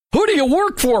Who do you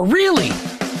work for, really?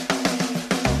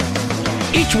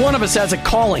 Each one of us has a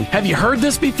calling. Have you heard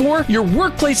this before? Your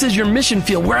workplace is your mission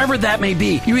field, wherever that may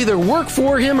be. You either work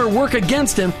for him or work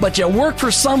against him, but you work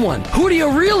for someone. Who do you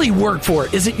really work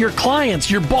for? Is it your clients,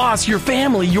 your boss, your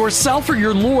family, yourself, or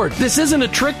your Lord? This isn't a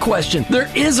trick question. There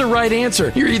is a right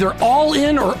answer. You're either all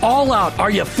in or all out.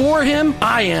 Are you for him?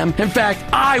 I am. In fact,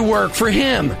 I work for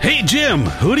him. Hey, Jim,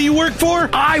 who do you work for?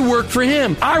 I work for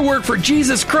him. I work for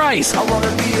Jesus Christ. I want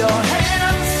to be your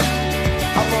hands.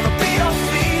 I want to be your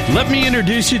feet. Let me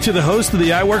introduce you to the host of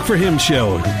the I Work For Him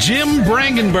show, Jim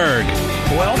Brangenberg.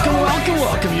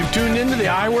 Welcome. You've tuned into the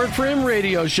I Work For Him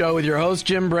radio show with your host,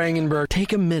 Jim Brangenberg.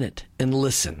 Take a minute and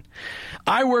listen.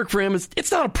 I Work For Him,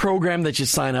 it's not a program that you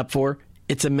sign up for.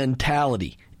 It's a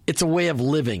mentality. It's a way of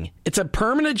living. It's a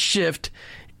permanent shift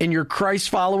in your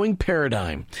Christ-following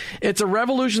paradigm. It's a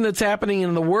revolution that's happening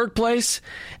in the workplace,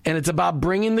 and it's about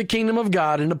bringing the kingdom of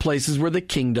God into places where the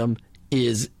kingdom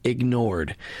is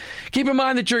ignored. Keep in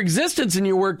mind that your existence in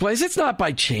your workplace, it's not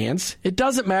by chance. It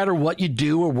doesn't matter what you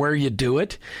do or where you do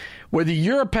it. Whether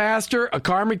you're a pastor, a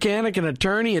car mechanic, an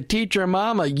attorney, a teacher, a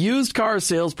mom, a used car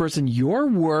salesperson, your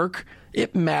work,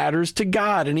 it matters to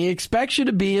God, and He expects you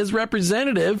to be His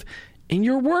representative in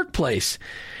your workplace.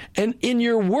 And in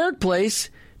your workplace,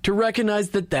 to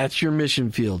recognize that that's your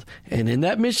mission field. And in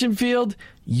that mission field,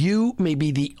 you may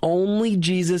be the only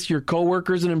Jesus your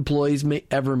coworkers and employees may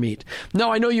ever meet.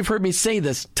 Now, I know you've heard me say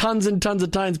this tons and tons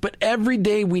of times, but every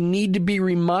day we need to be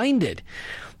reminded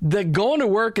that going to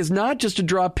work is not just to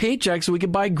draw paychecks so we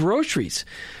can buy groceries.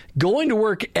 Going to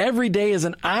work every day is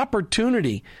an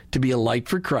opportunity to be a light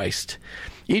for Christ.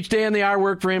 Each day on the I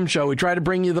Work For Him show, we try to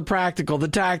bring you the practical, the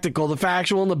tactical, the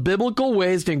factual, and the biblical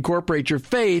ways to incorporate your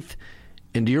faith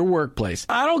into your workplace.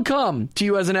 I don't come to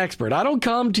you as an expert. I don't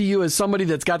come to you as somebody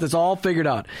that's got this all figured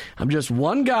out. I'm just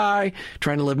one guy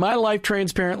trying to live my life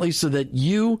transparently so that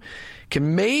you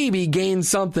can maybe gain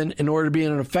something in order to be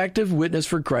an effective witness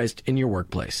for Christ in your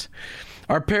workplace.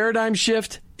 Our paradigm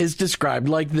shift is described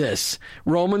like this.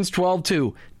 Romans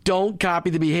 12:2. Don't copy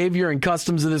the behavior and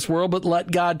customs of this world, but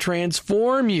let God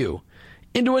transform you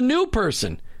into a new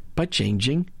person by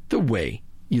changing the way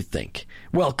you think.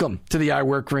 Welcome to the I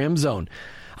Work For Him zone.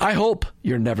 I hope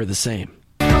you're never the same.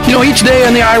 You know, each day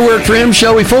on the I Work For Him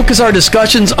show, we focus our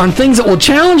discussions on things that will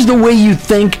challenge the way you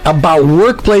think about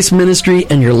workplace ministry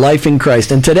and your life in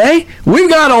Christ. And today, we've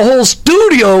got a whole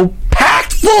studio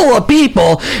packed full of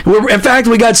people. In fact,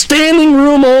 we got standing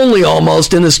room only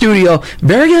almost in the studio.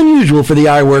 Very unusual for the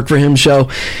I Work For Him show.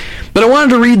 But I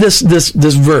wanted to read this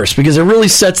verse because it really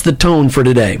sets the tone for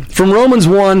today. From Romans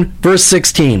 1, verse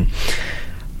 16.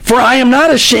 For I am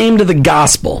not ashamed of the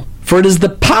gospel, for it is the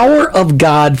power of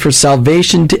God for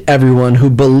salvation to everyone who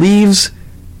believes,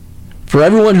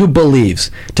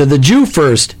 to the Jew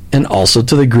first and also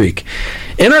to the Greek.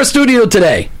 In our studio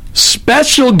today,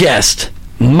 special guest,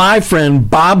 my friend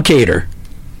Bob Cater,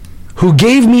 who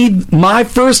gave me my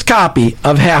first copy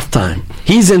of Halftime.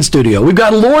 He's in studio. We've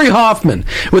got Laure Hoffman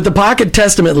with the Pocket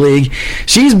Testament League.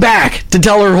 She's back to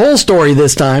tell her whole story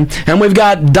this time. And we've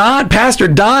got Pastor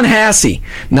Don Hassee,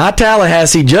 not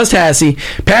Tallahassee, just Hassee.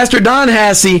 Pastor Don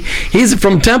Hassee, he's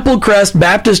from Temple Crest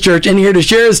Baptist Church, in here to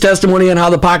share his testimony on how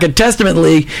the Pocket Testament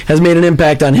League has made an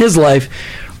impact on his life.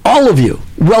 All of you,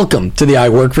 welcome to the I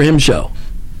Work For Him show.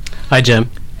 Hi,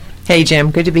 Jim. Hey, Jim.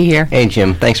 Good to be here. Hey,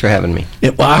 Jim. Thanks for having me.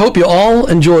 Well, I hope you all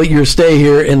enjoy your stay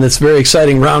here in this very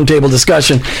exciting roundtable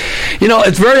discussion. You know,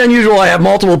 it's very unusual. I have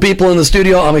multiple people in the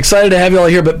studio. I'm excited to have you all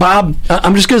here. But, Bob,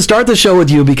 I'm just going to start the show with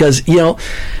you because, you know,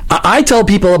 I tell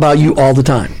people about you all the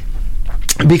time.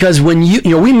 Because when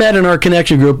we met in our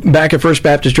connection group back at First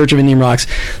Baptist Church of Indian Rocks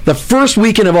the first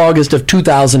weekend of August of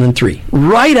 2003,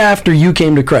 right after you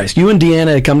came to Christ. You and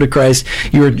Deanna had come to Christ.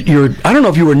 You were I don't know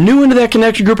if you were new into that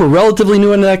connection group or relatively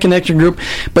new into that connection group,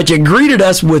 but you greeted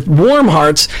us with warm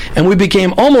hearts, and we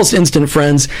became almost instant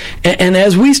friends. And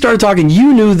as we started talking,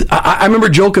 you knew. I remember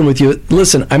joking with you.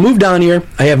 Listen, I moved down here.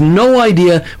 I have no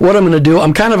idea what I'm going to do.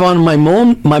 I'm kind of on my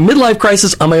midlife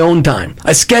crisis on my own time.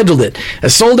 I scheduled it. I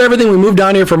sold everything. We moved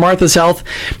down here for Martha's Health,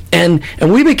 and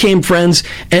we became friends.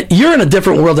 And you're in a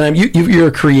different world than I am. You're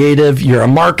a creative. You're a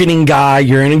marketing guy.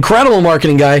 You're an incredible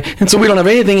marketing guy. And so we don't have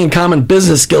anything in common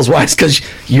business skills-wise because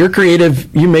you're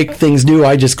creative. You make things new.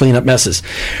 I just clean up messes.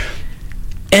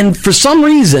 And for some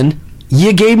reason,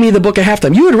 you gave me the book of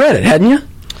Halftime. You had read it, hadn't you?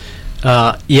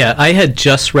 Yeah, I had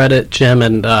just read it, Jim,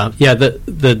 and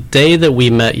the day that we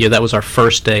met you, that was our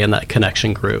first day in that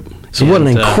connection group. So what an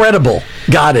incredible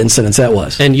God incident that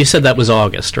was. And you said that was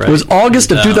August, right? It was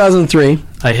August of 2003.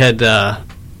 I had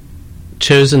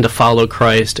chosen to follow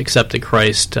Christ, accepted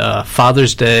Christ,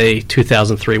 Father's Day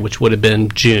 2003, which would have been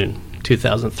June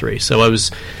 2003. So I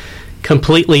was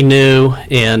completely new,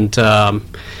 and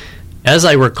as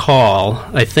I recall,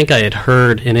 I think I had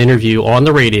heard an interview on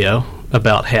the radio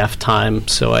about Halftime,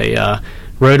 so I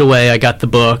right away I got the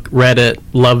book, read it,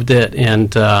 loved it,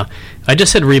 and I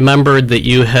just had remembered that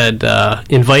you had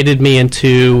invited me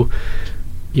into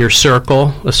your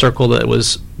circle, a circle that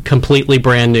was completely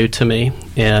brand new to me,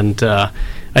 and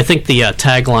I think the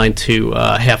tagline to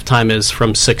Halftime is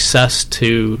from success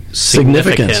to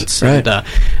significance. Right. And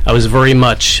I was very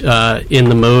much in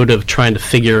the mode of trying to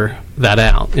figure that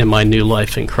out in my new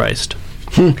life in Christ.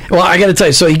 Well, I got to tell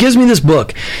you, so he gives me this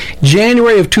book,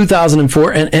 January of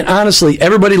 2004, and honestly,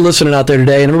 everybody listening out there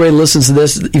today, and everybody listens to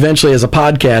this eventually as a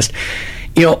podcast,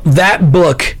 that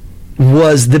book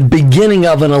was the beginning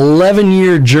of an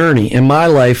 11-year journey in my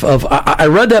life. I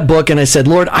read that book and I said,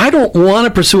 Lord, I don't want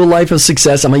to pursue a life of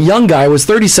success. I'm a young guy. I was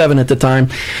 37 at the time.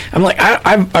 I'm like,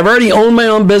 I've already owned my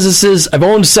own businesses. I've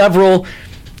owned several.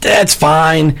 That's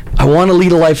fine. I want to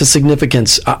lead a life of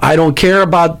significance. I don't care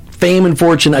about fame and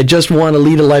fortune. I just want to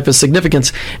lead a life of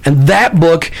significance. And that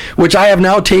book, which I have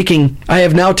now taken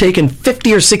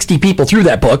 50 or 60 people through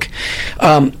that book.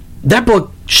 That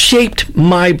book shaped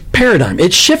my paradigm.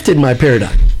 It shifted my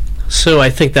paradigm. So I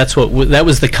think that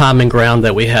was the common ground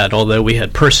that we had. Although we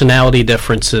had personality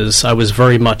differences, I was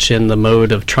very much in the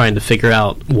mode of trying to figure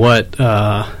out what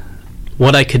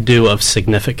I could do of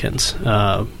significance.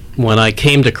 When I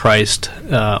came to Christ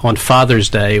on Father's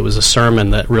Day, it was a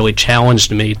sermon that really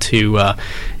challenged me to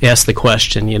ask the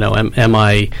question, am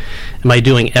I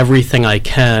doing everything I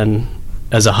can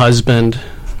as a husband,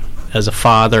 as a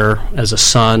father, as a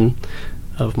son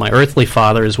of my earthly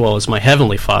father as well as my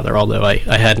heavenly Father, although I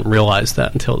hadn't realized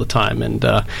that until the time. And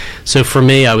so for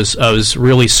me, I was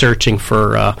really searching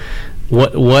for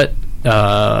what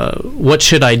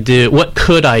should I do? What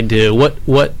could I do?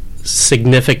 What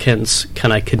significance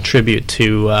can I contribute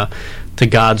to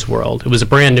God's world? It was a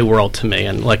brand new world to me,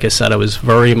 and like I said, I was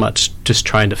very much just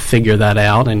trying to figure that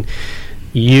out. And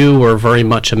you were very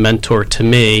much a mentor to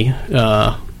me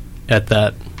at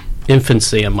that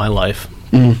infancy in my life.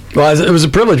 Well, it was a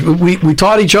privilege. We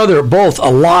taught each other both a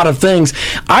lot of things.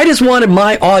 I just wanted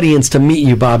my audience to meet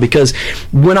you, Bob, because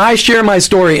when I share my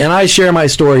story, and I share my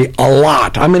story a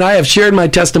lot, I mean, I have shared my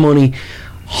testimony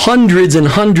hundreds and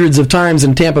hundreds of times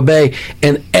in Tampa Bay,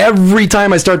 and every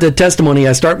time I start that testimony,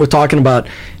 I start with talking about,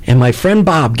 and my friend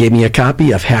Bob gave me a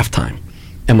copy of Halftime,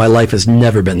 and my life has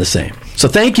never been the same. So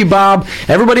thank you, Bob.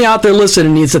 Everybody out there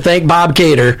listening needs to thank Bob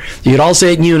Cater. You could all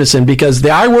say it in unison, because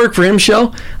the I Work For Him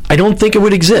show, I don't think it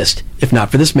would exist if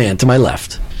not for this man to my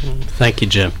left. Thank you,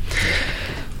 Jim.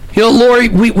 Laure,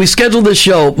 we scheduled this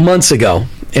show months ago.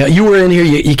 You were in here.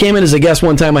 You came in as a guest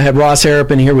one time. I had Ross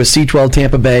Harrop in here with C12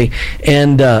 Tampa Bay,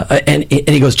 and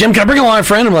he goes, Jim, can I bring along a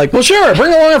friend? I'm like, well, sure,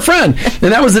 bring along a friend.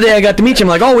 And that was the day I got to meet you. I'm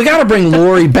like, oh, we got to bring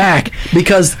Laure back,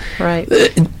 because Right.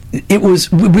 It was,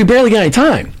 we barely got any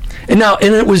time. And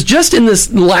it was just in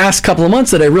this last couple of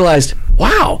months that I realized,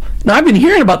 wow, now I've been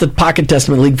hearing about the Pocket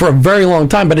Testament League for a very long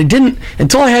time, but I didn't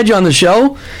until I had you on the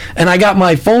show, and I got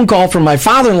my phone call from my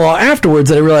father-in-law afterwards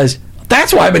that I realized,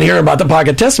 that's why I've been hearing about the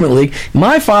Pocket Testament League.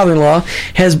 My father-in-law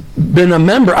has been a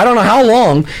member, I don't know how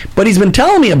long, but he's been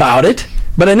telling me about it,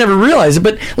 but I never realized it.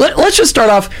 But let's just start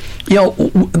off,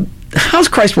 how's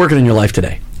Christ working in your life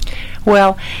today?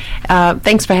 Well,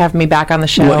 thanks for having me back on the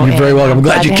show. Well, you're very welcome. I'm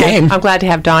glad you came. I'm glad to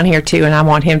have Don here, too, and I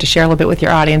want him to share a little bit with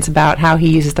your audience about how he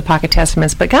uses the Pocket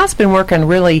Testaments. But God's been working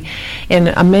really in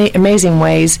amazing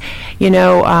ways.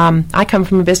 I come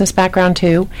from a business background,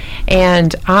 too,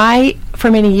 and I,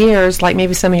 for many years, like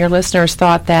maybe some of your listeners,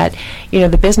 thought that,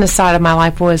 the business side of my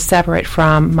life was separate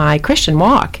from my Christian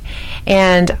walk.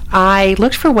 And I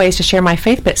looked for ways to share my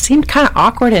faith, but it seemed kind of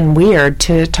awkward and weird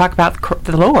to talk about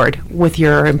the Lord with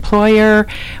your employer,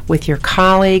 with your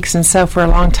colleagues. And so for a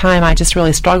long time, I just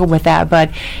really struggled with that. But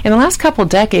in the last couple of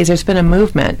decades, there's been a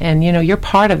movement, and, you're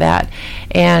part of that.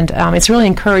 And it's really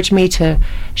encouraged me to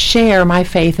share my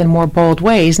faith in more bold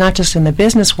ways, not just in the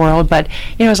business world, but,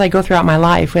 as I go throughout my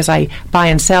life, as I buy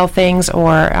and sell things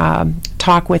or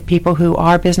talk with people who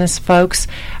are business folks,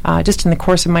 just in the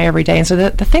course of my everyday. And so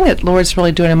the thing that Lord's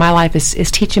really doing in my life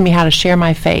is teaching me how to share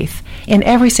my faith in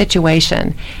every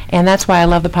situation. And that's why I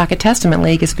love the Pocket Testament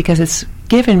League, is because it's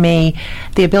given me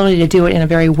the ability to do it in a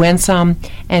very winsome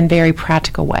and very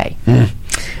practical way.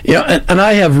 And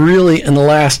I have really, in the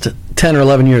last 10 or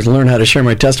 11 years, learned how to share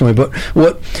my testimony. But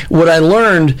what I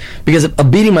learned, because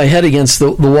of beating my head against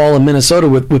the wall in Minnesota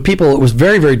with people, it was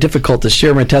very, very difficult to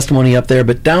share my testimony up there.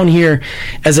 But down here,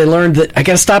 as I learned that I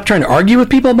got to stop trying to argue with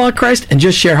people about Christ and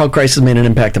just share how Christ has made an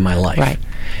impact in my life. Right.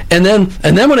 And then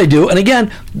when I do, and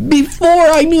again, before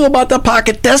I knew about the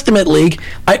Pocket Testament League,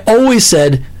 I always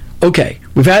said, okay,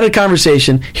 we've had a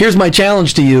conversation. Here's my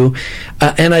challenge to you.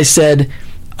 And I said,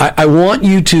 I want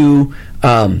you to,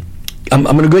 I'm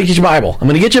going to go get your Bible. I'm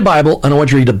going to get your Bible, and I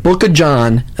want you to read the book of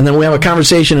John, and then we have a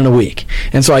conversation in a week.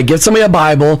 And so I get somebody a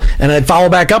Bible, and I'd follow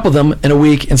back up with them in a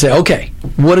week and say, okay,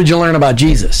 what did you learn about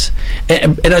Jesus?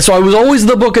 And so I was always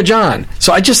the book of John.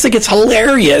 So I just think it's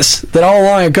hilarious that all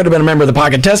along I could have been a member of the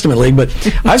Pocket Testament League, but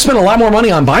I've spent a lot more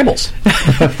money on Bibles.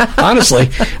 Honestly,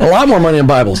 a lot more money on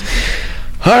Bibles.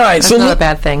 All right, That's not a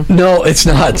bad thing. No, it's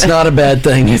not. It's not a bad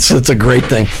thing. It's a great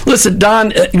thing. Listen,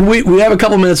 Don, we have a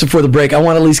couple minutes before the break. I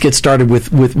want to at least get started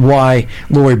with why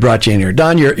Laure brought you in here.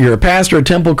 Don, you're a pastor at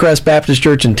Temple Crest Baptist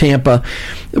Church in Tampa.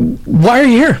 Why are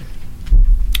you here?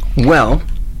 Well,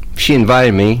 she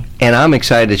invited me, and I'm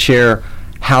excited to share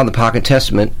how the Pocket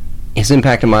Testament has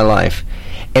impacted my life.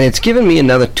 And it's given me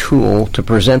another tool to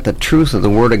present the truth of the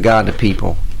Word of God to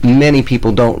people. Many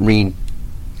people don't read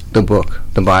the book,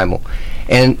 the Bible.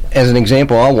 And as an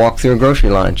example, I'll walk through a grocery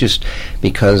line just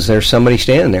because there's somebody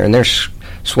standing there and they're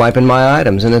swiping my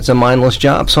items, and it's a mindless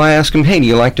job. So I ask them, hey, do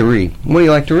you like to read? What do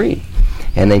you like to read?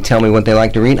 And they tell me what they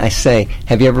like to read. I say,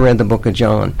 have you ever read the book of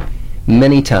John?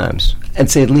 Many times. I'd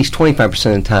say at least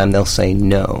 25% of the time they'll say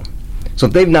no. So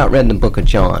if they've not read the book of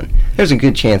John, there's a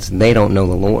good chance they don't know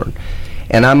the Lord.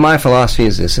 And my philosophy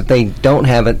is this: if they don't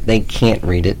have it, they can't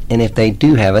read it. And if they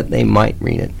do have it, they might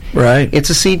read it. Right. It's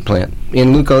a seed plant.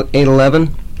 In Luke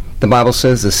 8:11, the Bible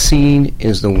says the seed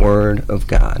is the Word of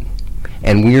God.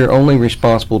 And we are only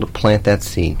responsible to plant that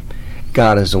seed.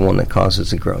 God is the one that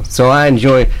causes the growth. So I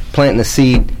enjoy planting the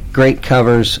seed. Great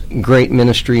covers, great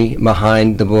ministry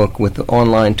behind the book with the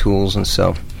online tools and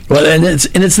so. Well, and it's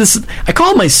this. I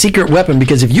call it my secret weapon,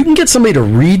 because if you can get somebody to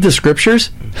read the scriptures,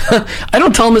 I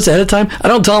don't tell them this ahead of time. I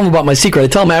don't tell them about my secret. I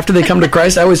tell them after they come to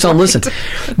Christ. I always tell them, listen,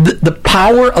 the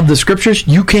power of the scriptures.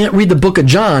 You can't read the book of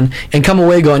John and come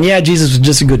away going, yeah, Jesus was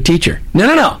just a good teacher.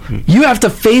 No. You have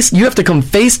to come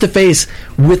face to face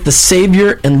with the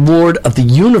Savior and Lord of the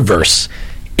universe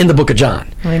in the book of John.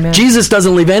 Amen. Jesus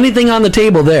doesn't leave anything on the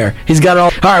table there. He's got it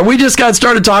all. All right, we just got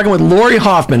started talking with Laure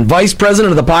Hoffman, Vice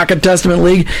President of the Pocket Testament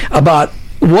League, about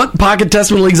what Pocket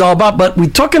Testament League is all about. But we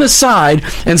took an aside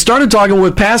and started talking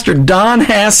with Pastor Don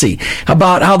Hassee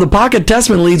about how the Pocket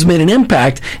Testament League's made an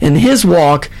impact in his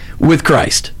walk with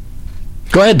Christ.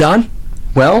 Go ahead, Don.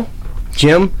 Well,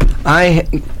 Jim, I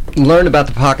learned about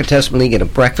the Pocket Testament League at a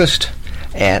breakfast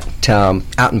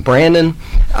out in Brandon.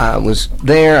 I was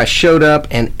there, I showed up,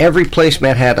 and every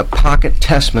placemat had a Pocket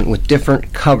Testament with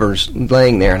different covers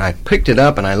laying there, and I picked it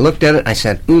up and I looked at it and I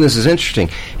said, ooh, this is interesting.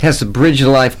 It has the Bridge of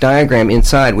Life diagram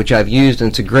inside, which I've used, and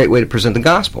it's a great way to present the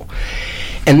gospel.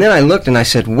 And then I looked and I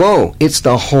said, whoa, it's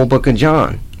the whole book of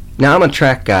John. Now, I'm a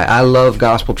tract guy. I love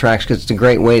gospel tracts because it's a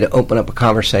great way to open up a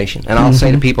conversation. And I'll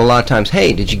say to people a lot of times,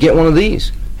 hey, did you get one of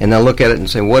these? And they'll look at it and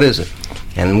say, what is it?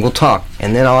 And we'll talk.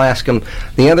 And then I'll ask them,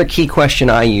 the other key question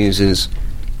I use is,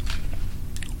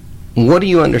 what do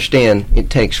you understand it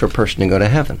takes for a person to go to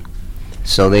heaven?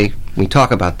 So we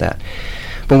talk about that.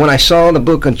 But when I saw the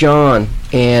book of John,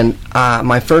 and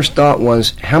my first thought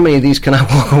was, how many of these can I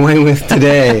walk away with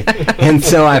today? And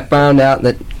so I found out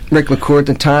that Rick LaCour at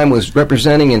the time was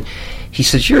representing, and he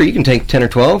said, sure, you can take 10 or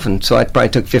 12, and so I probably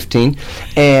took 15,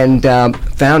 and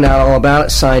found out all about it,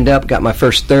 signed up, got my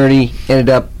first 30, ended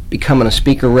up becoming a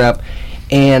speaker rep,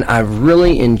 and I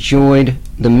really enjoyed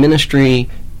the ministry,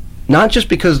 not just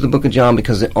because of the book of John,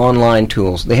 because of the online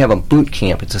tools. They have a boot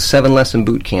camp. It's a 7-lesson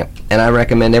boot camp, and I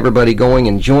recommend everybody going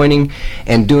and joining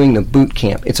and doing the boot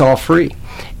camp. It's all free,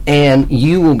 and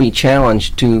you will be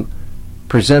challenged to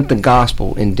present the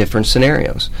gospel in different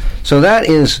scenarios. So that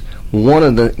is one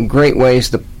of the great ways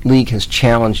the league has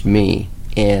challenged me.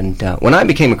 And when I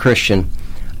became a Christian,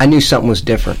 I knew something was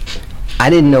different. I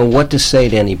didn't know what to say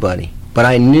to anybody, but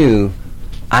I knew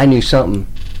something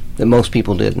that most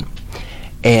people didn't.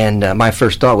 And my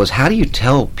first thought was, how do you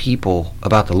tell people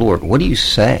about the Lord? What do you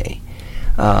say?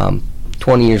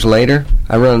 20 years later,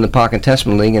 I run in the Pocket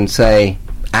Testament League and say,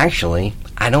 actually,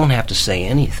 I don't have to say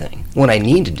anything. What I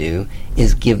need to do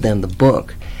is give them the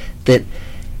book that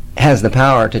has the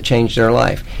power to change their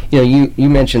life. You know, you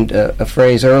mentioned a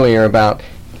phrase earlier about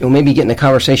maybe getting a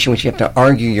conversation which you have to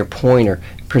argue your point or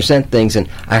present things, and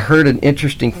I heard an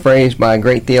interesting phrase by a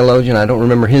great theologian, I don't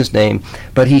remember his name,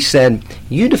 but he said,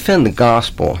 you defend the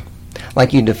gospel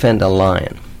like you defend a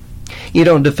lion. You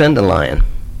don't defend a lion.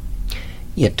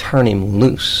 You turn him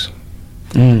loose.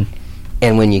 And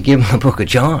when you give him the book of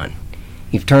John,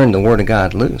 you've turned the Word of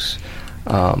God loose.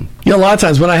 A lot of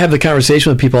times when I have the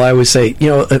conversation with people, I always say,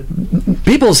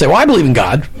 people say, well, I believe in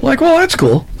God. I'm like, well, that's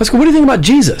cool. That's cool. What do you think about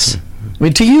Jesus? I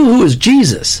mean, to you, who is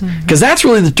Jesus? Because that's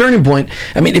really the turning point.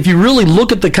 I mean, if you really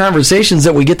look at the conversations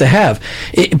that we get to have,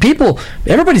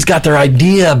 everybody's got their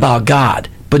idea about God.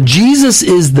 But Jesus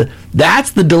is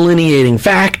that's the delineating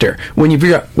factor when you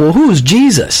figure out, well, who is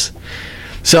Jesus?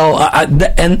 So,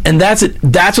 and that's it.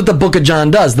 That's what the book of John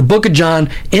does. The book of John,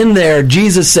 in there,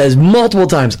 Jesus says multiple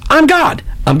times, I'm God.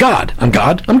 I'm God. I'm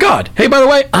God. I'm God. Hey, by the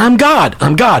way, I'm God.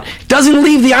 I'm God. Doesn't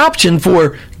leave the option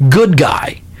for good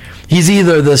guy. He's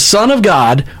either the son of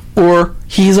God or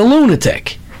he's a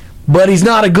lunatic. But he's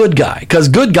not a good guy, because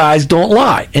good guys don't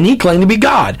lie, and he claimed to be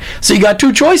God. So you got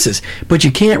two choices, but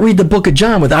you can't read the book of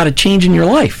John without a change in your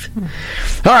life.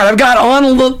 All right, I've got on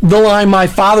the line my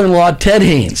father-in-law, Ted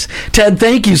Haynes. Ted,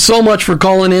 thank you so much for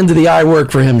calling into the I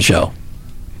Work for Him show.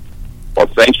 Well,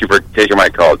 thank you for taking my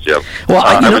call, Jim. Well,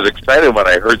 I was excited when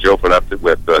I heard you open up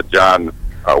with John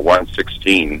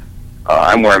 1:16.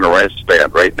 I'm wearing a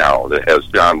wristband right now that has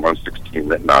John 1:16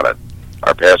 written on it.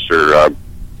 Our pastor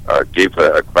gave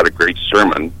quite a great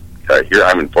sermon. Here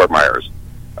I'm in Fort Myers.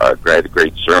 Had a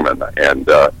great sermon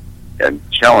and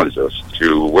challenged us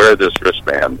to wear this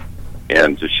wristband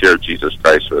and to share Jesus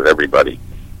Christ with everybody.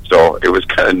 So it was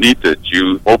kind of neat that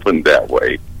you opened that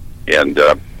way. And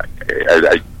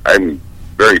I'm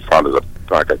very fond of the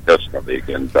Pocket Testament League,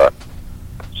 and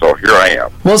so here I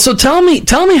am. Well, so tell me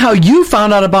how you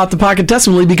found out about the Pocket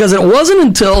Testament League, because it wasn't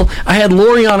until I had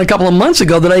Laure on a couple of months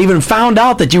ago that I even found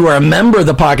out that you were a member of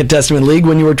the Pocket Testament League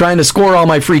when you were trying to score all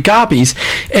my free copies,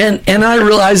 and I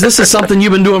realized this is something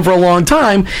you've been doing for a long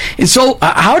time. And so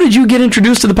how did you get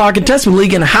introduced to the Pocket Testament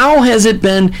League, and how has it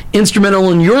been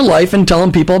instrumental in your life in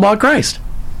telling people about Christ?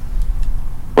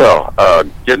 Well,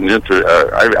 getting into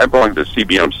I belong to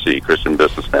CBMC, Christian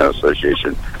Businessman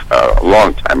Association, a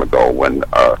long time ago when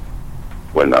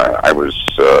I was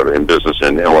in business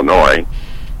in Illinois,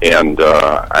 and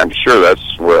I'm sure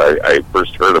that's where I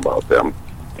first heard about them.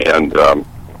 And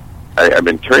I've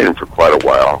been carrying them for quite a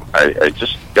while. I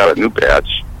just got a new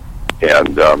batch,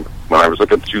 and when I was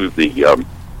looking through the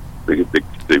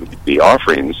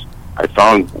offerings, I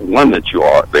found one that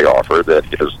they offer that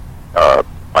is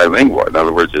bilingual. In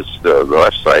other words, it's the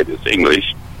left side is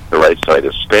English, the right side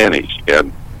is Spanish.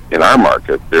 And in our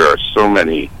market, there are so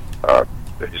many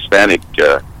Hispanic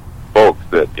folk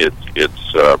that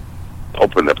it's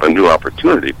opened up a new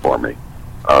opportunity for me.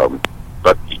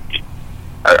 But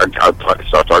I'll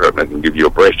stop talking and give you a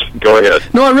break. Go ahead.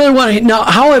 No, I really want to. Now,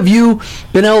 how have you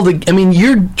been able to? I mean,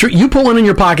 you put one in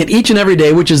your pocket each and every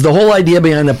day, which is the whole idea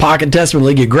behind the Pocket Testament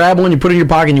League. You grab one, you put it in your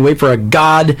pocket, and you wait for a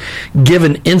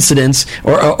God-given incidence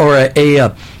or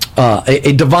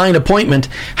a divine appointment.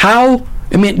 How?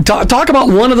 I mean, talk about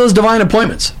one of those divine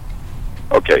appointments.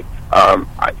 Okay.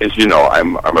 As you know,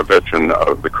 I'm a veteran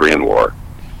of the Korean War,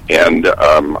 and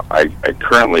I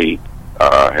currently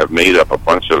have made up a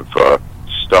bunch of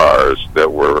stars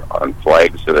that were on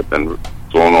flags that have been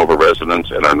flown over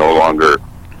residents and are no longer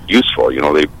useful. You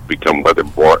know, they've become weather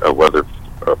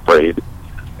afraid,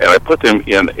 and I put them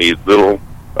in a little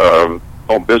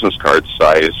business card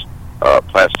size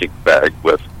plastic bag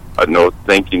with a note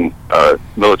thanking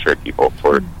military people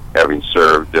for having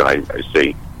served. And I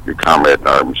say, your comrade in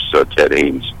arms, Ted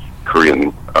Haynes,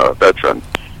 Korean veteran.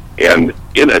 And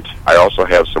in it, I also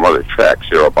have some other tracts,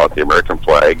 about the American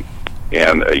flag,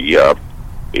 and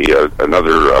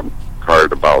another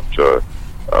card about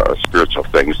spiritual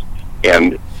things.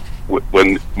 And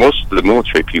when most of the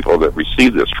military people that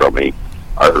receive this from me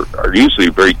are usually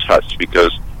very touched,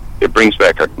 because it brings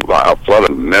back a flood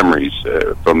of memories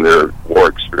from their war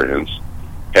experience.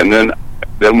 And then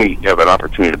we have an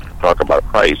opportunity to talk about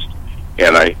Christ.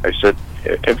 And I said,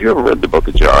 have you ever read the book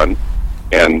of John?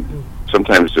 And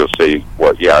sometimes they'll say,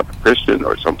 well, yeah, I'm a Christian,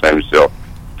 or sometimes they'll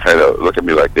kind of look at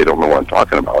me like they don't know what I'm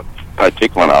talking about. I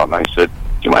take one out and I said,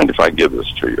 do you mind if I give this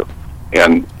to you?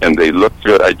 And they looked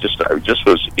through it. I just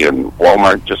was in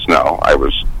Walmart just now. I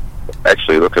was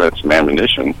actually looking at some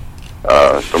ammunition.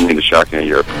 Don't mean to shock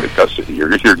any of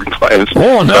your clients.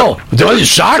 Oh, no. Don't you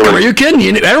shock them. Are you kidding?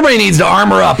 Everybody needs to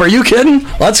armor up. Are you kidding?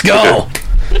 Let's go.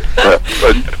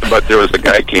 But there was a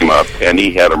guy came up, and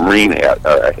he had a Marine hat,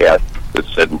 that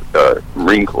said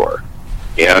Marine Corps.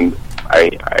 And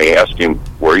I asked him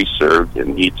where he served,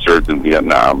 and he'd served in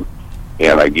Vietnam.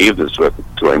 And I gave this to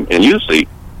him. And usually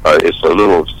it's a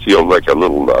little sealed, like a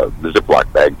little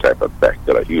Ziploc bag type of bag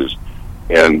that I use.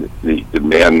 And the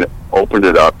man opened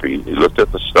it up. He looked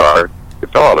at the star. It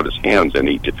fell out of his hands, and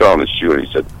it fell on his shoe. And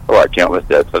he said, "Oh, I can't let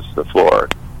that touch the floor."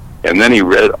 And then he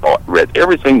read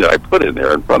everything that I put in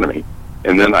there in front of me.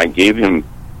 And then I gave him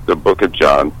the book of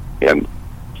John, and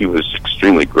he was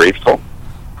extremely grateful.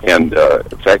 And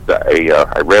in fact,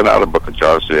 I ran out of Book of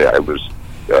John today. I was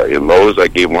in Lowe's. I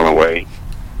gave one away,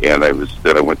 and I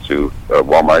went to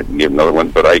Walmart and gave another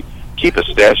one. But I keep a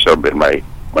stash of them in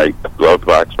my glove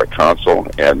box, my console,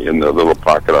 and in the little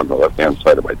pocket on the left-hand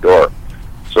side of my door.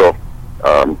 So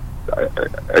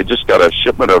I just got a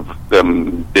shipment of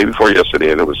them day before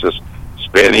yesterday, and it was this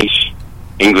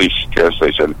Spanish-English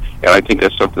translation. And I think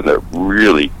that's something that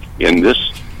really, in this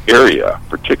area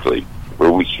particularly,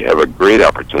 where we have a great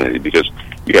opportunity, because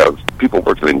you have people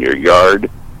working in your yard,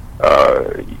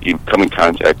 you come in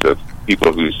contact with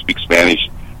people who speak Spanish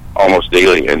almost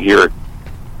daily, and here,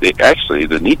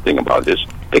 the neat thing about this,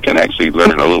 they can actually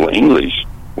learn a little English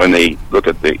when they look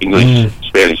at the English,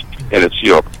 Spanish, and it's,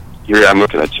 here I'm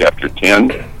looking at chapter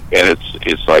 10, and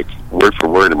it's like word for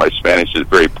word, and my Spanish is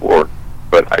very poor,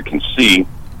 but I can see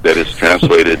that it's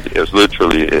translated as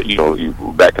literally,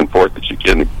 back and forth that you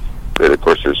can. But of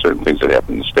course, there's certain things that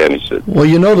happen in Spanish. Well,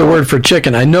 you know the word for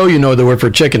chicken. I know you know the word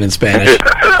for chicken in Spanish.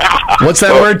 What's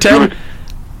that word, Ted?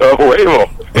 Huevo.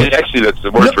 Actually, that's the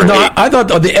word for egg. I thought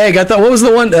the egg. I thought, what was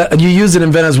the one? You used it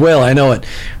in Venezuela. I know it.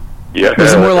 Yeah.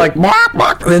 Was it more like, mark,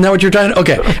 mark? Isn't that what you're trying to?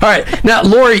 Okay. All right. Now,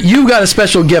 Lori, you got a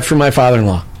special gift from my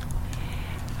father-in-law.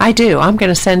 I do. I'm going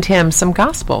to send him some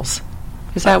Gospels.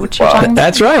 Is that what you're talking about?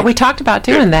 That's right. We talked about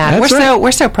doing that.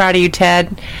 We're so proud of you,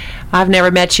 Ted. I've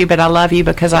never met you, but I love you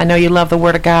because I know you love the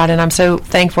Word of God, and I'm so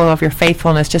thankful of your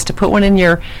faithfulness just to put one in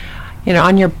your,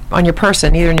 on your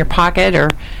person, either in your pocket or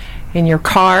in your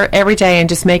car every day, and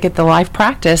just make it the life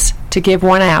practice to give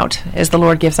one out as the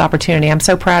Lord gives opportunity. I'm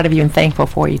so proud of you and thankful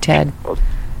for you, Ted. Well,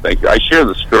 thank you. I share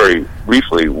the story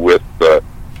briefly with,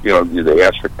 they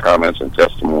ask for comments and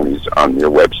testimonies on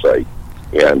your website,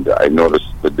 and I noticed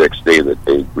the next day that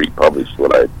they republished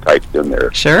what I typed in there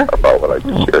about what I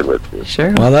just shared with you.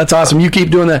 Sure. Well, that's awesome. You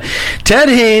keep doing that. Ted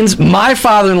Haynes, my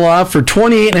father-in-law for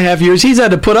 28 and a half years. He's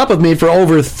had to put up with me for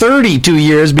over 32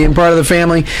 years being part of the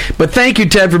family. But thank you,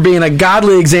 Ted, for being a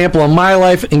godly example in my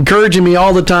life, encouraging me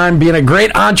all the time, being a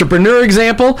great entrepreneur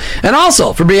example, and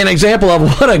also for being an example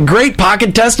of what a great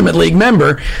Pocket Testament League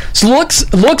member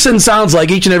looks and sounds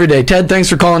like each and every day. Ted, thanks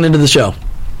for calling into the show.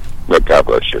 Well, God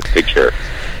bless you. Take care.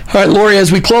 All right, Lori,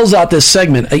 as we close out this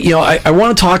segment, I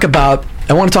want to talk about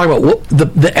what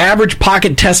the average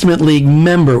Pocket Testament League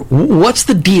member. What's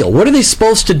the deal? What are they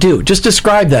supposed to do? Just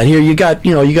describe that. Here, you got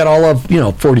all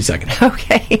of 40 seconds.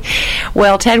 Okay.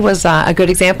 Well, Ted was a good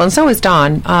example, and so is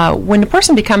Don. When a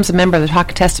person becomes a member of the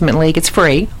Pocket Testament League, it's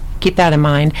free. Keep that in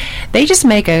mind. They just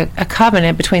make a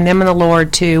covenant between them and the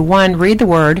Lord to, 1, read the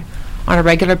Word on a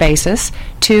regular basis,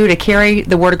 2, to carry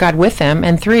the Word of God with them,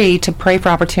 and 3, to pray for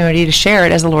opportunity to share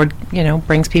it as the Lord,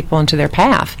 brings people into their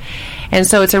path. And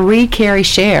so it's a read, carry,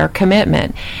 share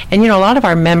commitment. And, a lot of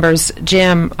our members,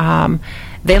 Jim,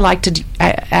 they like to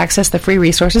access the free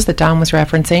resources that Don was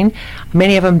referencing.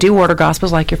 Many of them do order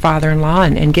Gospels like your father-in-law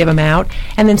and give them out.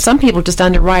 And then some people just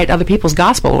underwrite other people's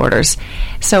Gospel orders.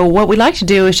 So what we like to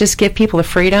do is just give people the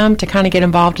freedom to kind of get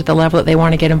involved at the level that they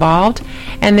want to get involved.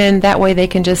 And then that way they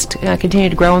can just continue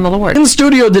to grow in the Lord. In the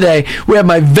studio today, we have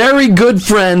my very good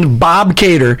friend, Bob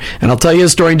Cater. And I'll tell you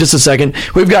his story in just a second.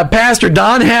 We've got Pastor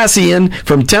Don Hassee in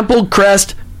from Temple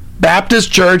Crest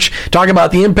Baptist Church, talking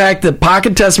about the impact that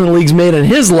Pocket Testament League's made in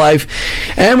his life.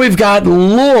 And we've got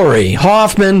Laure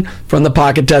Hoffman from the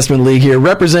Pocket Testament League here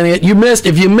representing it.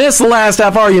 If you missed the last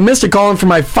half hour, you missed a call in from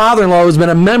my father-in-law who's been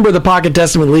a member of the Pocket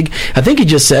Testament League, I think he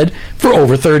just said, for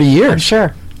over 30 years. I'm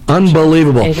sure.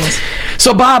 Unbelievable.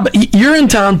 So, Bob, you're in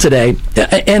town today,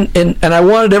 and I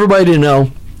wanted everybody to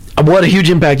know what a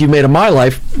huge impact you've made on my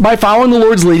life by following the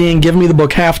Lord's leading and giving me the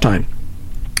book Halftime.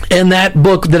 And that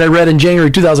book that I read in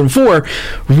January 2004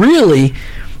 really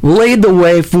laid the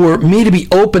way for me to be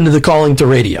open to the calling to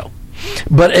radio.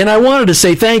 And I wanted to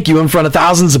say thank you in front of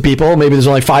thousands of people. Maybe there's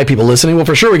only 5 people listening. Well,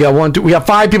 for sure we got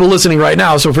 5 people listening right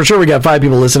now, so for sure we got 5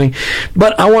 people listening.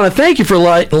 But I want to thank you for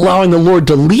allowing the Lord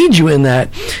to lead you in that.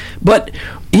 But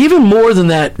even more than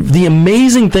that, the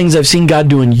amazing things I've seen God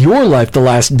do in your life the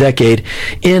last decade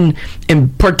in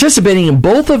participating in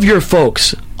both of your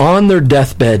folks on their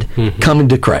deathbed coming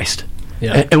to Christ.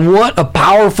 Yeah. And what a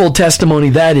powerful testimony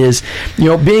that is,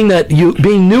 being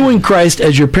new in Christ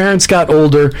as your parents got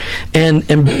older and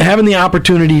having the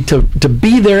opportunity to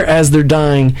be there as they're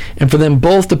dying and for them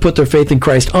both to put their faith in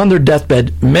Christ on their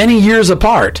deathbed many years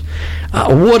apart.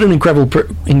 What an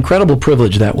incredible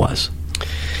privilege that was.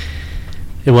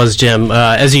 It was, Jim.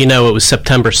 As you know, it was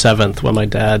September 7th when my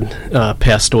dad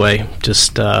passed away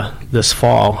just this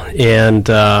fall. And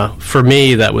for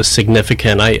me, that was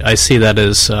significant. I see that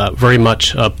as very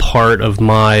much a part of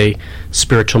my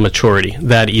spiritual maturity,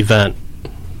 that event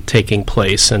taking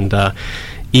place. And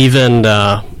even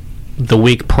the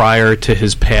week prior to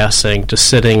his passing, just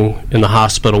sitting in the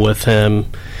hospital with him,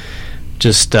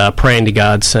 just praying to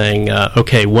God, saying,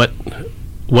 okay, what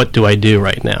do I do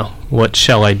right now? What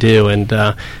shall I do? And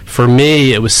for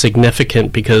me, it was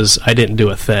significant because I didn't do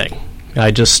a thing.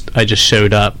 I just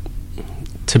showed up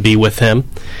to be with him,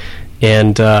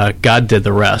 and God did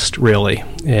the rest, really.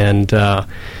 And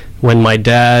when my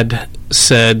dad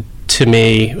said to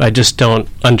me, I just don't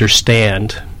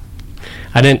understand,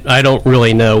 I don't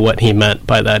really know what he meant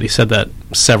by that. He said that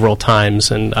several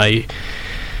times, and I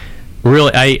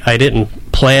didn't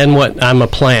plan what I'm a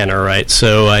planner, right?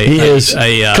 So he is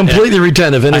completely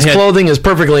retentive, and his clothing is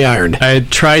perfectly ironed. I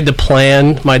had tried to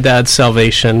plan my dad's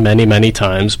salvation many, many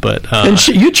times, but and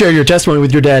you share your testimony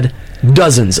with your dad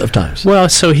dozens of times. Well,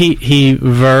 so he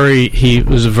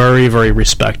was very, very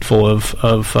respectful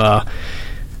of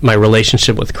my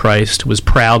relationship with Christ, was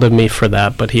proud of me for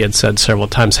that, but he had said several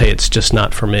times, hey, it's just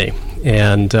not for me.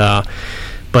 And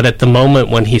but at the moment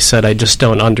when he said, I just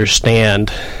don't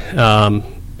understand,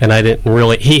 and I didn't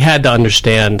really, he had to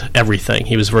understand everything.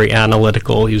 He was very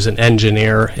analytical. He was an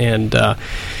engineer. And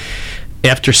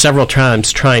after several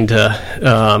times trying to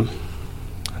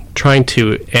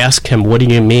ask him, what do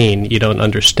you mean you don't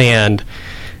understand,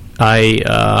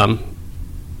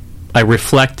 I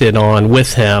reflected on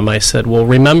with him. I said, well,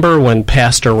 remember when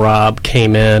Pastor Rob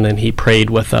came in and he prayed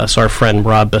with us, our friend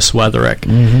Rob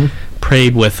Biswetherick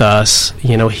prayed with us.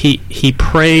 You know, he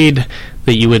prayed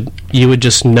that you would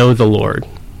just know the Lord.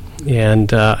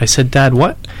 And I said, Dad,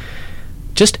 what?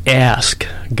 Just ask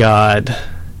God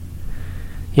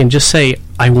and just say,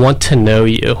 I want to know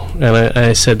you. And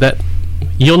I said that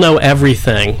you'll know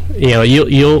everything. You know,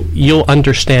 you'll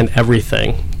understand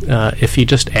everything if you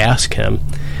just ask him.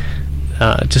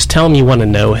 Just tell him you want to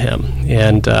know him.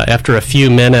 And after a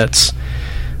few minutes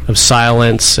of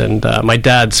silence, and my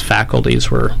dad's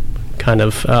faculties were kind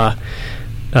of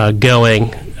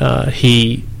going,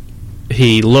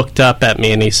 he looked up at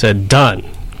me and he said, done.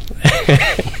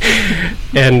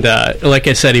 And like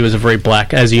I said, he was a very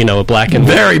black, as you know, a black and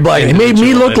white. Very black. It made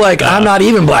me look like I'm not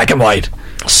even black and white.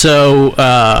 So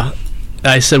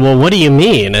I said, well, what do you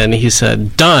mean? And he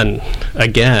said, done,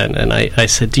 again. And I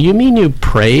said, do you mean you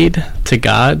prayed to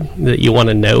God that you want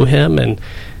to know him? And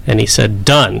he said,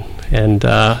 done. And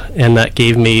that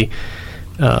gave me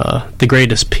the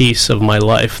greatest peace of my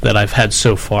life that I've had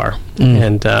so far.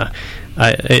 And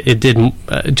it did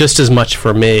just as much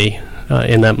for me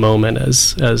in that moment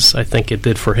as I think it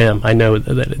did for him. I know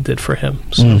that it did for him.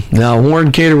 So. Now,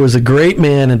 Warren Cater was a great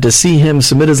man, and to see him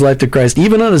submit his life to Christ,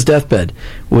 even on his deathbed,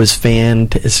 was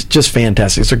it's just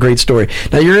fantastic. It's a great story.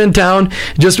 Now, you're in town.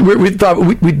 We thought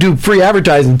we'd do free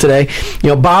advertising today. You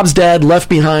know, Bob's dad left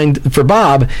behind, for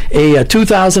Bob, a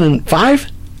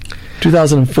 2005?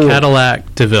 2004.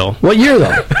 Cadillac DeVille. What year,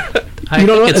 though? I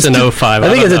think it's an 05. I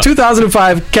think it's a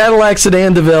 2005 Cadillac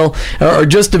sedan DeVille, or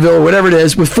just DeVille, or whatever it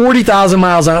is, with 40,000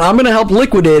 miles on it. I'm going to help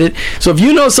liquidate it. So if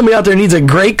you know somebody out there needs a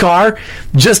great car,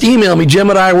 just email me,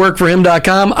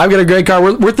 jim@iworkforhim.com. I've got a great car.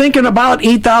 We're thinking about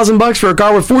 $8,000 for a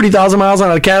car with 40,000 miles on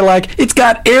it, a Cadillac. It's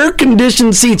got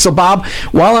air-conditioned seats. So, Bob,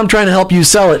 while I'm trying to help you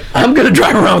sell it, I'm going to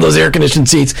drive around with those air-conditioned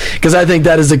seats because I think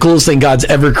that is the coolest thing God's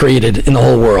ever created in the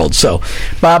whole world. So,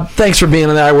 Bob, thanks for being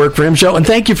on the I Work For Him show, and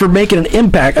thank you for making an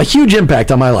impact, a huge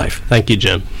impact on my life. Thank you,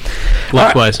 Jim.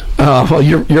 Likewise. Well,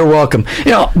 you're welcome.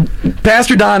 You know,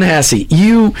 Pastor Don Hassee,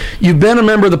 you've been a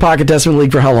member of the Pocket Testament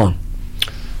League for how long?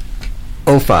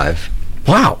 05.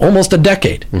 Wow, almost a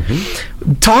decade.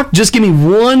 Just give me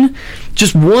one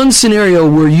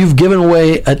scenario where you've given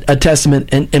away a testament,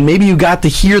 and maybe you got to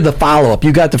hear the follow-up.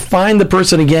 You got to find the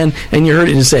person again, and you heard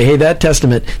it and say, hey, that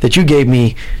testament that you gave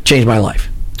me changed my life.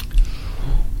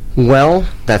 Well,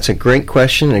 that's a great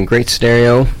question and a great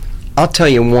scenario. I'll tell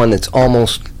you one that's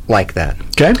almost like that.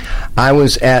 Okay. I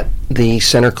was at the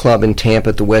Center Club in Tampa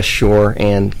at the West Shore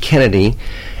and Kennedy,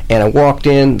 and I walked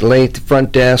in, the lady at the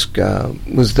front desk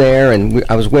was there, and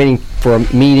I was waiting for a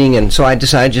meeting, and so I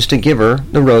decided just to give her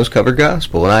the rose-covered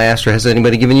gospel. And I asked her, has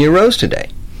anybody given you a rose today?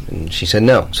 And she said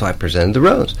no, so I presented the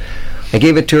rose. I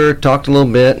gave it to her, talked a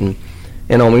little bit,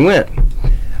 and on we went.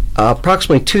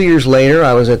 Approximately 2 years later,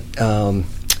 I was at,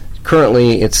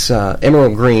 currently it's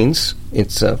Emerald Greens.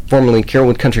 It's formerly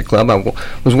Carrollwood Country Club. I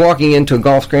was walking into a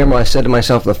golf scramble. I said to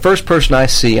myself, the first person I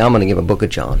see, I'm going to give a book of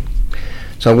John.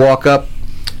 So I walk up,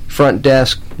 front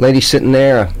desk, lady sitting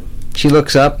there. She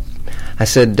looks up. I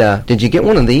said, did you get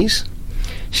one of these?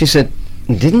 She said,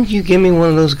 didn't you give me one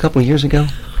of those a couple of years ago?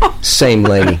 Same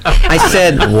lady. I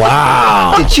said,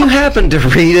 wow. Did you happen to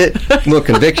read it? A little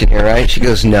conviction here, right? She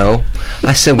goes, no.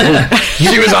 I said, well,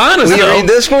 she was honest. Will you read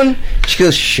this one? She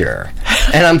goes, sure.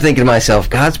 And I'm thinking to myself,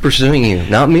 God's pursuing you,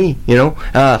 not me,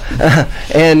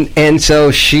 and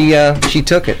so she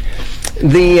took it.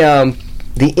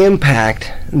 The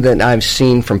impact that I've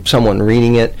seen from someone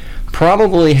reading it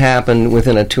probably happened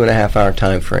within a 2.5-hour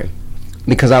time frame,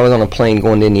 because I was on a plane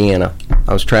going to Indiana.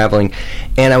 I was traveling,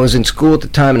 and I was in school at the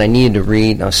time, and I needed to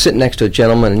read. And I was sitting next to a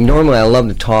gentleman, and normally I love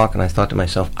to talk, and I thought to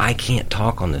myself, I can't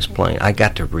talk on this plane. I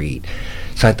got to read.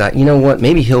 So I thought, you know what,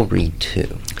 maybe he'll read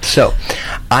too. So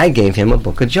I gave him a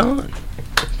book of John.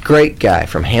 Great guy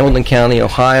from Hamilton County,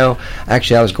 Ohio.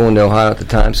 Actually, I was going to Ohio at the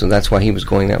time, so that's why he was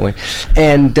going that way.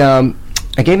 And I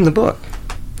gave him the book.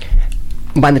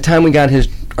 By the time we got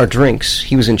our drinks,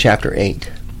 he was in chapter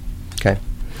 8. Okay,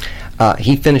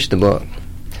 he finished the book.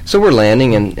 So we're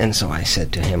landing, and so I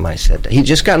said to him, he'd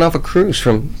just gotten off a cruise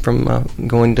from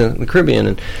going to the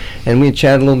Caribbean, and we had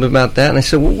chatted a little bit about that, and I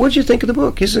said, well, what did you think of the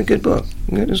book? It's a good book.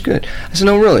 It was good. I said,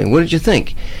 no, really, what did you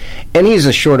think? And he's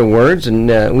a short of words, and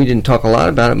we didn't talk a lot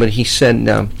about it, but he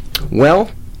said,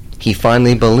 well, he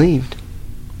finally believed.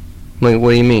 Like, what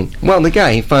do you mean? Well, the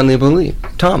guy, he finally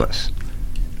believed. Thomas.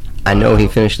 I know he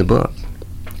finished the book,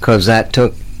 because that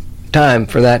took time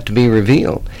for that to be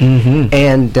revealed. Mm-hmm.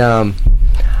 And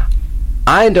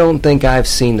I don't think I've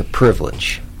seen the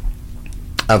privilege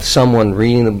of someone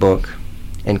reading the book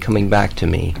and coming back to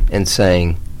me and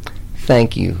saying,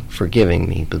 thank you for giving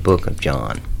me the book of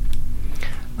John.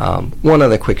 One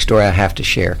other quick story I have to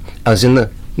share. I was in the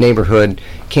neighborhood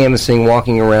canvassing,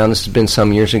 walking around. This has been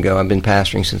some years ago. I've been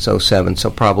pastoring since 07,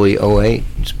 so probably 08.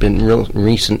 It's been real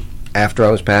recent after I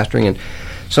was pastoring, and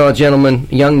saw a gentleman,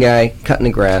 a young guy, cutting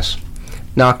the grass.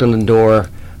 Knocked on the door.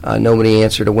 Nobody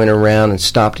answered. I went around and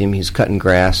stopped him. He was cutting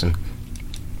grass, and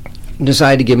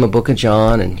decided to give him a book of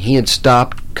John, and he had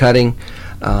stopped cutting.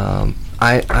 I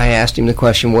asked him the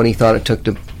question what he thought it took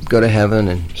to go to heaven,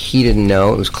 and he didn't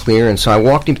know. It was clear, and so I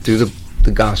walked him through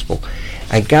the gospel.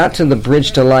 I got to the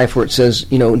bridge to life where it says,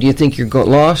 do you think you're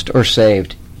lost or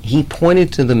saved? He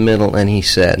pointed to the middle, and he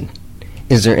said,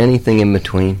 is there anything in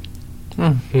between?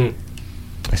 Mm-hmm.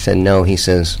 I said, no. He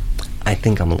says, I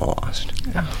think I'm lost.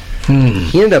 Oh.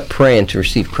 He ended up praying to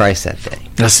receive Christ that day.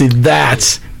 Now, see,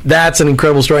 that's an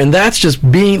incredible story, and that's just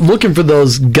looking for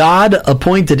those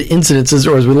God-appointed incidences,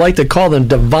 or as we like to call them,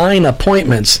 divine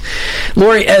appointments.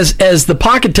 Laure, as the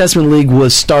Pocket Testament League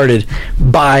was started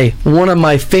by one of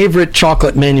my favorite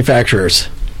chocolate manufacturers,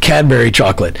 Cadbury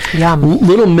Chocolate. Yum.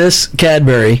 Little Miss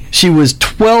Cadbury, she was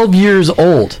 12 years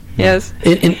old. Yes.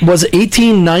 Was it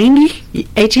 1890?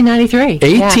 1893.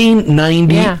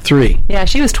 1893. Yeah,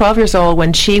 she was 12 years old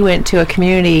when she went to a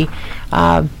community,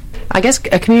 a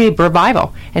community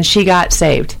revival, and she got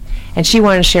saved. And she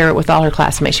wanted to share it with all her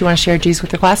classmates. She wanted to share Jesus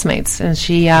with her classmates. And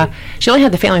she only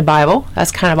had the family Bible.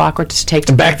 That's kind of awkward to take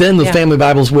to back then, the family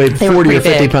Bibles weighed 40 or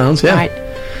 50 pounds. Yeah. Right.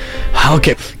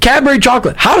 Okay. Cadbury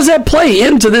Chocolate. How does that play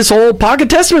into this whole Pocket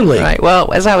Testament League? Right.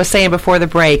 Well, as I was saying before the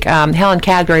break, Helen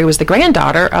Cadbury was the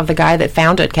granddaughter of the guy that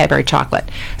founded Cadbury Chocolate.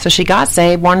 So she got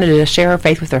saved, wanted to share her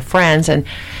faith with her friends, and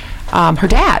her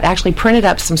dad actually printed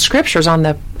up some scriptures on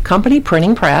the company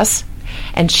printing press,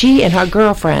 and she and her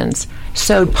girlfriends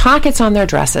sewed pockets on their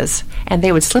dresses, and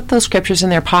they would slip those scriptures in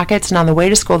their pockets, and on the way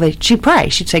to school, she'd pray.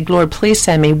 She'd say, Lord, please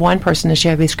send me one person to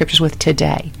share these scriptures with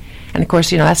today. And, of course,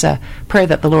 that's a prayer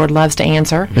that the Lord loves to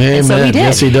answer. Amen. And so he did.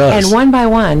 Yes, he does. And one by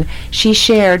one, she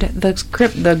shared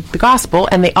the gospel,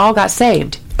 and they all got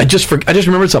saved. I just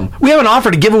remembered something. We haven't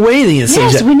offered to give away these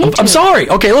things yet. We need to. I'm sorry.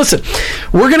 Okay, listen.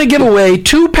 We're going to give away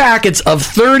 2 packets of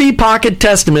 30 Pocket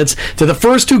Testaments to the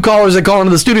first 2 callers that call into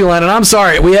the studio line. And I'm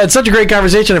sorry. We had such a great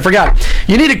conversation, I forgot.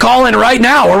 You need to call in right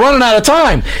now. We're running out of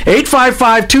time.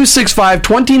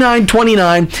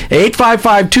 855-265-2929.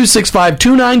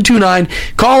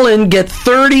 855-265-2929. Call in. Get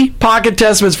 30 Pocket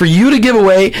Testaments for you to give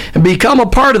away and become a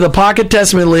part of the Pocket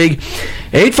Testament League.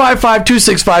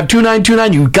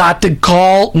 855-265-2929. You've got to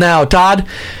call now. Todd,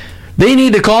 they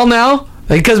need to call now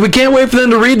because we can't wait for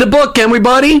them to read the book, can we,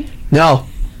 buddy? No.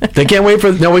 They can't wait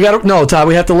for... No, Todd,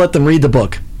 we have to let them read the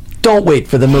book. Don't wait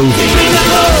for the movie. Read the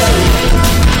book.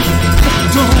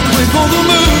 Don't wait for the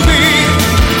movie.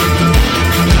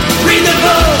 Read the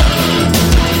book.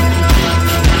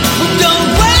 Don't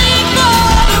wait for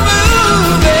the movie.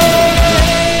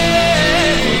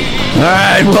 All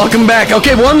right, welcome back.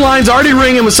 Okay, one line's already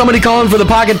ringing with somebody calling for the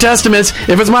Pocket Testaments.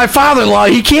 If it's my father-in-law,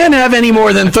 he can't have any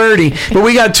more than 30. But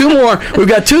we got 2 more. We've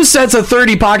got 2 sets of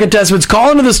 30 Pocket Testaments.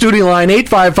 Call into the studio line,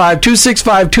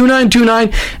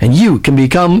 855-265-2929, and you can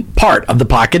become part of the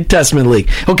Pocket Testament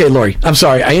League. Okay, Laure, I'm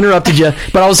sorry. I interrupted you,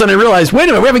 but all of a sudden I realized, wait a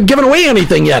minute, we haven't given away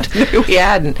anything yet. We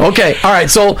hadn't. Okay, all right.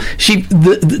 So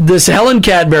this Helen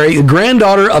Cadbury, the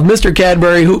granddaughter of Mr.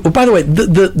 Cadbury, who, by the way,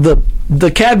 the the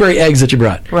Cadbury eggs that you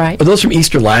brought, Right. are those from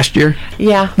Easter last year?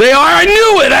 Yeah. They are. I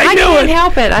knew it. I knew can't it.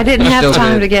 help it. I didn't have still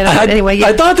time did. to get them. Anyway, yeah.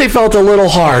 I thought they felt a little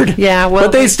hard. Yeah, well,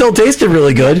 but they still tasted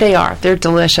really good. They are. They're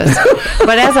delicious.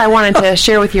 But as I wanted to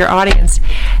share with your audience,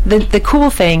 the cool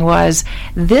thing was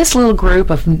this little group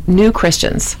of new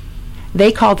Christians,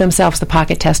 they called themselves the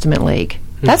Pocket Testament League.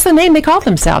 That's the name they called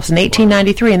themselves in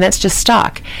 1893, and that's just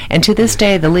stuck. And to this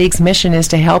day, the League's mission is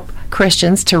to help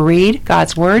Christians to read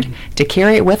God's Word, to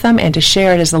carry it with them, and to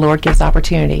share it as the Lord gives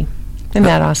opportunity. Isn't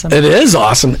that awesome? It is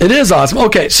awesome. It is awesome.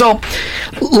 Okay, so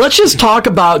let's just talk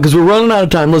about, because we're running out of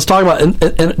time, let's talk about,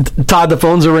 and Todd, the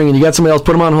phones are ringing. You got somebody else,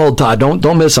 put them on hold, Todd.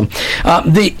 Don't miss them.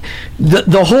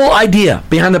 The whole idea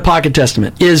behind the Pocket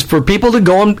Testament is for people to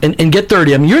go and get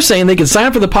 30 of them. You're saying they can sign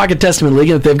up for the Pocket Testament League,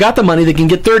 and if they've got the money, they can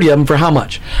get 30 of them for how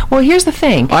much? Well, here's the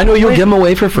thing. I know you'll give them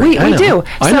away for free. We do.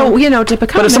 I So, know. to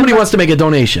become But if a somebody member- wants to make a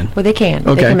donation. Well, they can.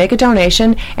 Okay. They can make a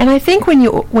donation. And I think when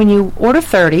you order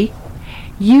 30,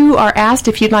 you are asked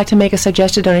if you'd like to make a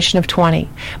suggested donation of 20.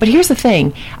 But here's the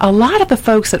thing. A lot of the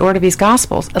folks that order these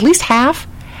Gospels, at least half,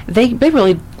 they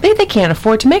can't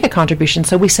afford to make a contribution,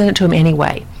 so we send it to them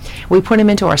anyway. We put them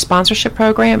into our sponsorship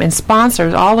program, and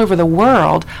sponsors all over the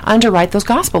world underwrite those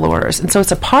Gospel orders. And so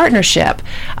it's a partnership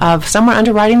of someone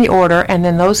underwriting the order, and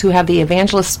then those who have the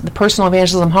personal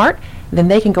evangelism heart, then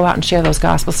they can go out and share those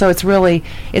Gospels. So it's really,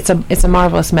 it's a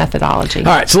marvelous methodology. All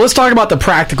right, so let's talk about the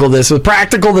practical of this. The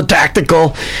practical, the tactical,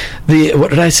 what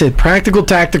did I say? Practical,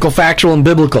 tactical, factual, and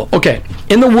biblical. Okay,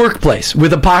 in the workplace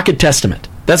with a Pocket Testament.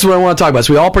 That's what I want to talk about.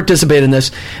 So we all participate in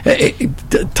this.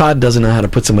 Todd doesn't know how to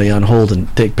put somebody on hold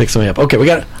and pick somebody up. Okay, we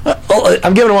got.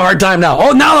 I'm giving him a hard time now.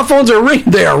 Oh, now the phones are ringing.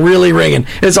 They are really ringing.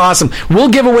 It's awesome. We'll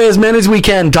give away as many as we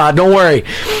can, Todd. Don't worry.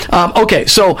 Okay,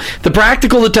 so the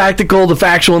practical, the tactical, the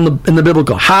factual, and the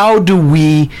biblical. How do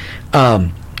we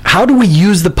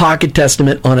use the Pocket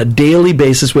Testament on a daily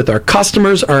basis with our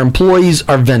customers, our employees,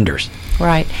 our vendors?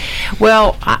 Right.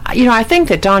 Well, I think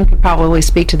that Don could probably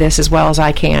speak to this as well as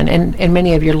I can, and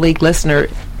many of your league listener,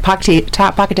 Pocket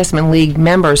Testament League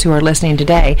members who are listening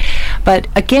today. But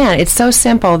again, it's so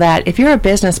simple that if you're a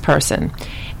business person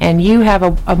and you have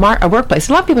a workplace,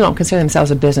 a lot of people don't consider themselves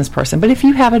a business person, but if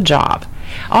you have a job,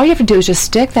 all you have to do is just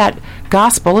stick that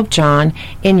Gospel of John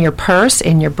in your purse,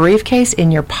 in your briefcase,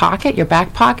 in your pocket, your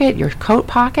back pocket, your coat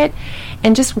pocket,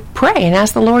 and just pray and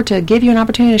ask the Lord to give you an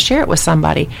opportunity to share it with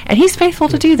somebody. And He's faithful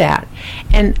to do that.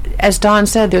 And as Don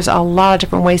said, there's a lot of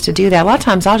different ways to do that. A lot of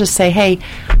times I'll just say, hey,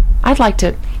 I'd like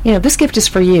to, this gift is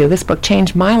for you. This book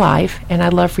changed my life, and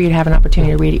I'd love for you to have an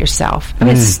opportunity to read it yourself. I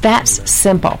mean, that's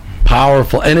simple.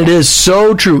 Powerful, and it is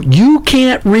so true. You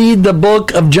can't read the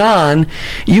book of John.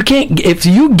 You can't. If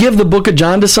you give the book of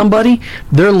John to somebody,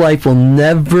 their life will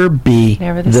never be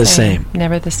the same.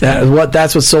 Never the same.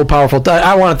 That's what's so powerful.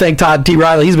 I want to thank Todd T.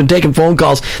 Riley. He's been taking phone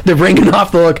calls. They're ringing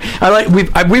off the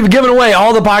hook. We've given away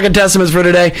all the Pocket Testaments for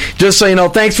today. Just so you know,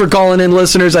 thanks for calling in,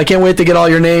 listeners. I can't wait to get all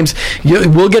your names.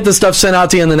 We'll get the stuff sent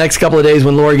out to you in the next couple of days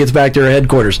when Laure gets back to her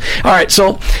headquarters. All right,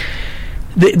 so.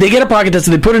 They get a Pocket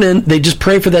Testament, they put it in, they just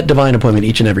pray for that divine appointment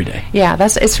each and every day. Yeah,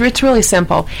 it's really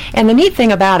simple. And the neat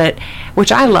thing about it,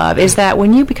 which I love, is that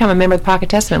when you become a member of the Pocket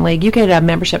Testament League, you get a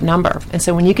membership number. And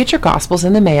so when you get your Gospels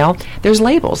in the mail, there's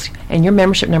labels, and your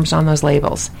membership number's on those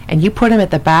labels. And you put them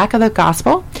at the back of the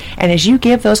Gospel, and as you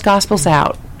give those Gospels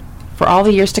out, for all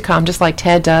the years to come, just like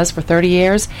Ted does for 30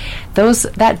 years,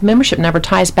 that membership number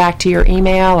ties back to your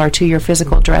email or to your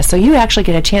physical address. So you actually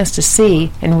get a chance to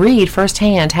see and read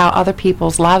firsthand how other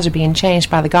people's lives are being changed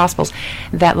by the Gospels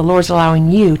that the Lord's allowing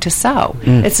you to sow.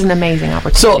 It's an amazing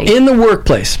opportunity. So in the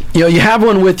workplace, you have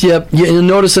one with you, you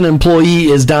notice an employee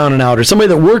is down and out, or somebody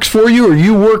that works for you or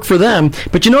you work for them,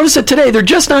 but you notice that today they're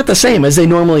just not the same as they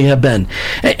normally have been.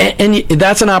 And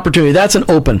that's an opportunity. That's an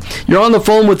open. You're on the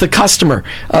phone with the customer.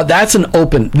 That's an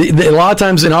open. A lot of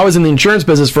times, and I was in the insurance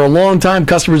business for a long time,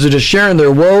 customers are just sharing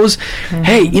their woes. Mm-hmm.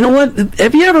 Hey, you know what?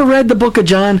 Have you ever read the book of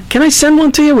John? Can I send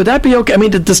one to you? Would that be okay? I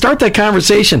mean, to start that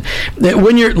conversation,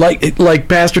 when you're like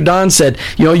Pastor Don said,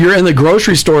 you're in the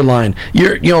grocery store line.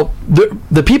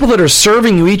 The people that are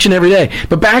serving you each and every day.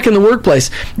 But back in the workplace,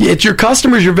 it's your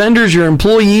customers, your vendors, your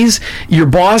employees, your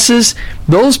bosses.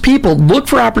 Those people look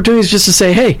for opportunities just to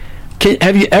say, hey,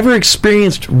 have you ever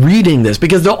experienced reading this?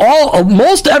 Because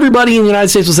most everybody in the United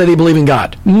States will say they believe in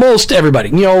God. Most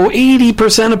everybody.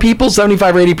 80% of people,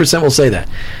 75 or 80% will say that.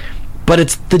 But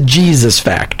it's the Jesus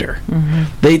factor.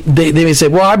 Mm-hmm. They may say,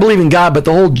 well, I believe in God, but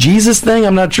the whole Jesus thing,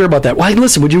 I'm not sure about that. Well,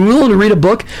 listen, would you be willing to read a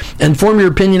book and form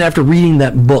your opinion after reading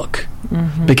that book?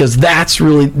 Mm-hmm. Because that's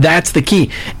the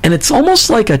key. And it's almost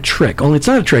like a trick, only it's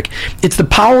not a trick. It's the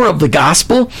power of the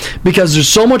gospel, because there's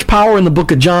so much power in the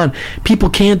book of John, people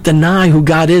can't deny who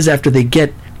God is after they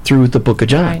get through the book of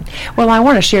John. Right. Well, I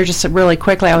want to share just really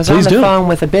quickly. I was Please on the do. phone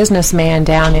with a businessman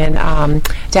down in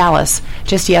Dallas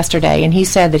just yesterday, and he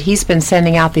said that he's been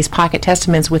sending out these pocket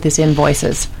testaments with his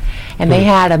invoices. And they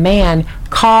had a man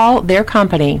call their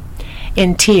company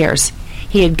in tears.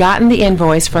 He had gotten the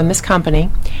invoice from this company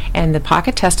and the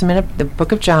pocket testament of the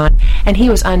book of John, and he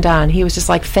was undone. He was just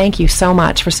like, thank you so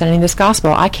much for sending this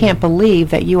gospel. I can't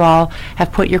believe that you all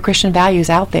have put your Christian values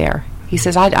out there. He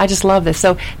says, I just love this.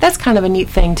 So that's kind of a neat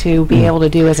thing to be able to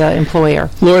do as an employer.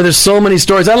 Laura, there's so many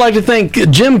stories. I'd like to thank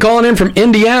Jim calling in from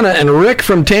Indiana and Rick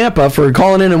from Tampa for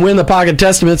calling in and winning the Pocket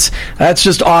Testaments. That's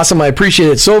just awesome. I appreciate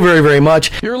it so very, very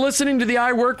much. You're listening to the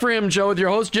I Work for Him show with your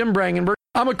host, Jim Brangenberg.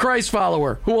 I'm a Christ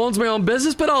follower who owns my own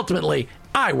business, but ultimately,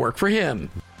 I work for Him.